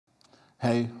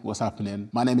Hey, what's happening?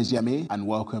 My name is Yemi and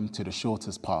welcome to The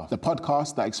Shortest Path, the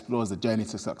podcast that explores the journey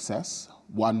to success,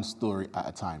 one story at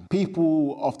a time.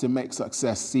 People often make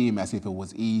success seem as if it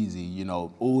was easy,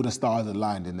 all the stars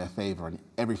aligned in their favor and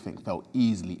everything fell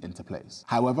easily into place.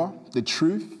 However, the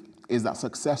truth is that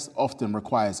success often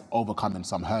requires overcoming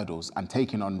some hurdles and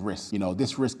taking on risks.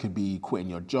 This risk could be quitting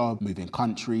your job, moving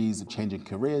countries, changing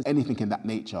careers, anything in that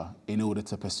nature in order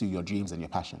to pursue your dreams and your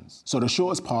passions. So The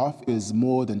Shortest Path is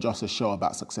more than just a show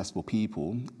about successful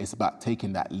people. It's about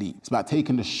taking that leap. It's about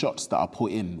taking the shots that are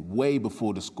put in way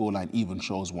before the scoreline even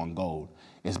shows one goal.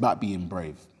 It's about being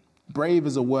brave. Brave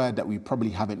is a word that we probably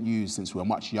haven't used since we were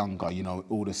much younger,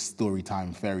 all the story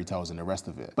time, fairy tales and the rest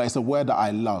of it. But it's a word that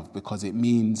I love because it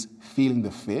means feeling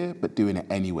the fear, but doing it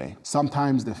anyway.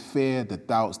 Sometimes the fear, the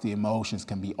doubts, the emotions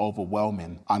can be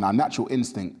overwhelming. And our natural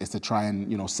instinct is to try and,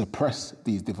 suppress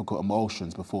these difficult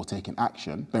emotions before taking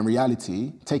action. But in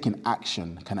reality, taking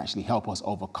action can actually help us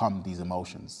overcome these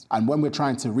emotions. And when we're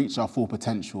trying to reach our full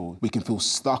potential, we can feel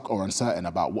stuck or uncertain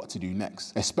about what to do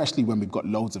next, especially when we've got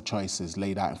loads of choices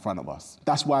laid out in front of us.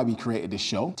 That's why we created this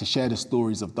show, to share the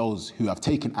stories of those who have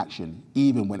taken action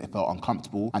even when it felt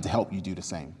uncomfortable and to help you do the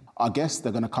same. Our guests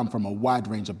are going to come from a wide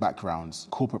range of backgrounds: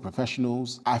 corporate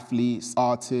professionals, athletes,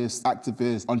 artists,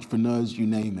 activists, entrepreneurs, you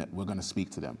name it, we're going to speak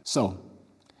to them. So,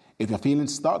 if you're feeling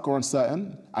stuck or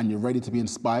uncertain and you're ready to be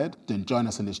inspired, then join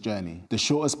us on this journey. The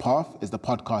Shortest Path is the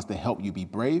podcast that helps you be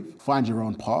brave, find your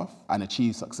own path, and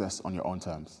achieve success on your own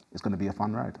terms. It's going to be a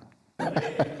fun ride.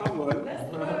 Come on.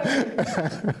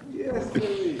 Yes,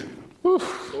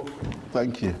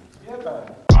 Thank you. Yeah,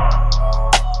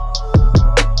 man.